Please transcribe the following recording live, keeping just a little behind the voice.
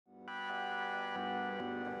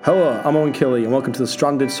Hello, I'm Owen and welcome to the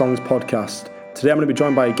Stranded Songs podcast. Today I'm going to be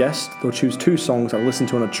joined by a guest. They'll choose two songs I'll listen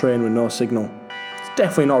to on a train with no signal. It's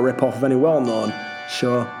definitely not a rip-off of any well-known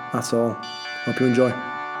show, that's all. Hope you enjoy.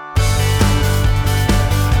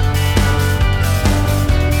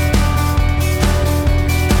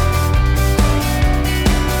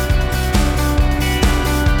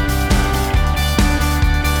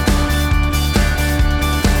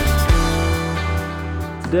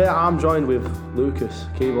 Today I'm joined with Lucas.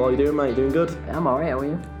 Keeble, how are you doing, mate? Doing good? Yeah, I'm alright, how are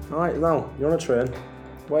you? Alright, now, you're on a train.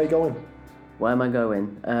 Where are you going? Where am I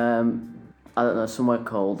going? I don't know, somewhere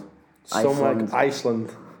cold.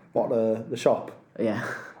 Iceland. What, the shop? Yeah.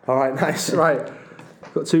 Alright, nice, right.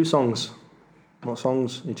 Got two songs. What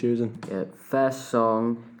songs are you choosing? Yeah. First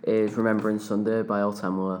song is Remembering Sunday by Old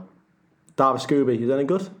Time Low. Darby Scooby, is that any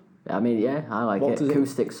good? I mean, yeah, I like it.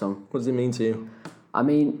 Acoustic song. What does it mean to you? I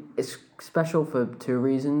mean, it's special for two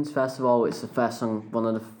reasons. First of all, it's the first song, one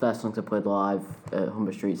of the first songs I played live at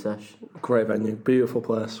Humber Street Sesh. Great venue, beautiful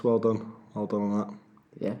place. Well done on that.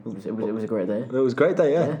 Yeah, it was a great day. It was a great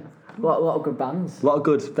day, yeah. A lot of good bands. A lot of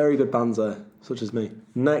good, very good bands there, such as me.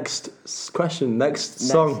 Next question, next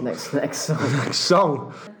song. Next song. Next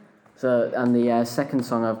song. So, and the second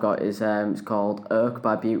song I've got is it's called Oak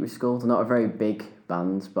by Beauty School. They're not a very big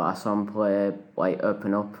band, but I saw them play,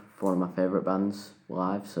 Open Up, for one of my favourite bands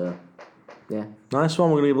live, so yeah. Nice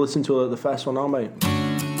one, we're going to listen to the first one now, mate.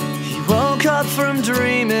 He woke up from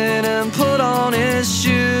dreaming and put on his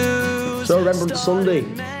shoes. So, Remembrance Sunday,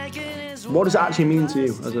 what does it actually mean to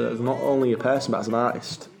you as not only a person but as an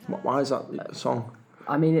artist? Why is that a song?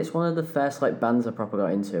 I mean, it's one of the first bands I proper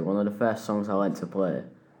got into, one of the first songs I learnt to play,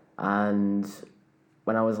 and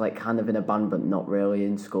when I was kind of in a band but not really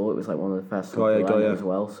in school, it was one of the first songs I learned as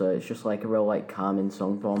well, so it's just a real calming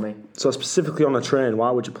song for me. So specifically on a train, why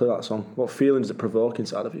would you play that song? What feeling does it provoke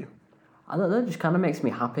inside of you? I don't know, it just kind of makes me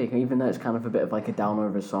happy, even though it's kind of a bit of a downer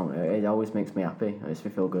of a song, it always makes me happy, it makes me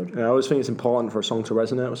feel good. Yeah, I always think it's important for a song to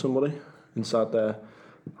resonate with somebody inside their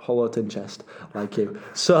hollow tin chest, like you.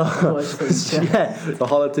 So, yeah, the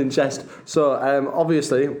hollow tin chest. So,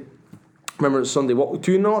 obviously, Remembrance Sunday. What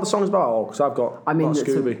do you know what the song's about? Because I've got. I mean,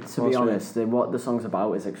 Scooby. To be honest, what the song's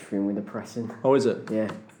about is extremely depressing. Oh, is it? Yeah.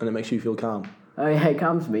 And it makes you feel calm. Oh yeah, it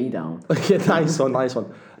calms me down. Okay, nice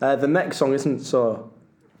one. The next song isn't so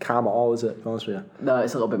calm at all, is it? To be honest with you. No,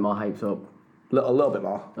 it's a little bit more hyped up. A little bit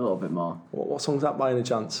more. A little bit more. What song's that by any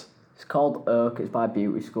chance? It's called Oak. It's by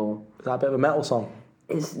Beauty School. Is that a bit of a metal song?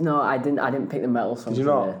 I didn't pick the metal song. Did you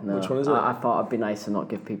not? No. Which one is it? I thought it'd be nice to not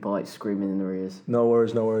give people screaming in their ears. No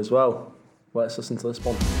worries. Well, let's listen to this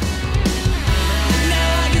one.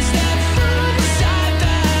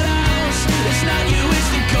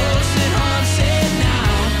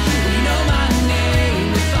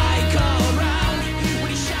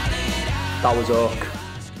 That was Oak.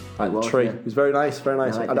 Like the tree. It was very nice.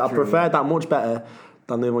 I preferred that much better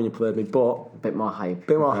than the one you played me, but a bit more hype.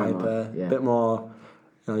 Bit more.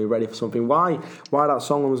 You're ready for something. Why that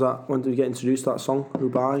song? When was that? When did you get introduced to that song? Who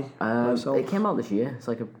by? It came out this year. It's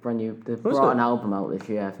a brand new. They brought an album out this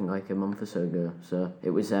year. I think a month or so ago. So it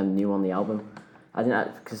was new on the album. I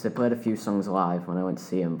didn't because they played a few songs live when I went to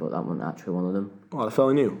see them, but that wasn't actually one of them. Oh, they're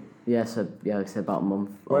fairly new. Yeah, so like I said, about a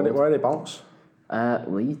month. Where are they bounce?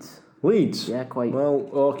 Leeds. Leeds? Yeah, quite. Well,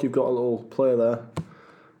 Oak, you've got a little player there.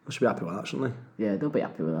 I should be happy with that, shouldn't they? Yeah, they'll be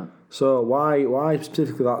happy with that. So why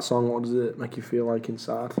specifically that song? What does it make you feel like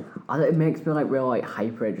inside? It makes me real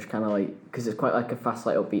hyper, just kind of because it's quite a fast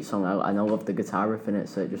upbeat song, and I love the guitar riff in it,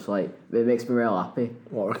 so it just it makes me real happy.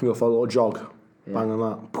 Well, I reckon go for a little jog. Yeah. Bang on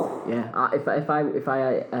that. Yeah, if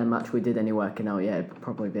I actually did any working out, yeah, it'd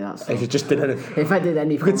probably be that song. If you just did anything. If I did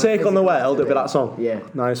anything. You could take on the world, it'd be that song. Yeah.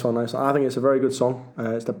 Nice one. I think it's a very good song.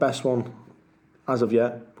 It's the best one as of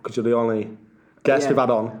yet, because you're the only guest we've had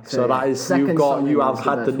on. So that is you've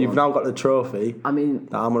now got the trophy. I mean,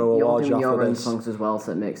 that I'm going to award you after your own this. songs as well,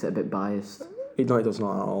 so it makes it a bit biased. No, it does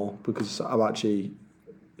not at all, because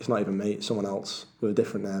it's not even me, it's someone else with a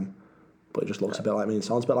different name. But it just looks a bit like me and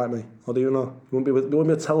sounds a bit like me. How do you know? You wouldn't be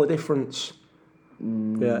able to tell the difference.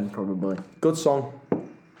 Yeah. Probably. Good song.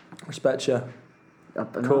 Respect you.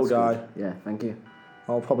 Cool guy. Good. Yeah, thank you.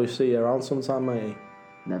 I'll probably see you around sometime, matey.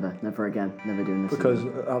 Never again. Never doing this because,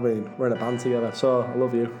 again. We're in a band together, so I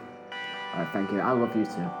love you. Alright, thank you. I love you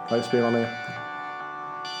too. Thanks for being on here.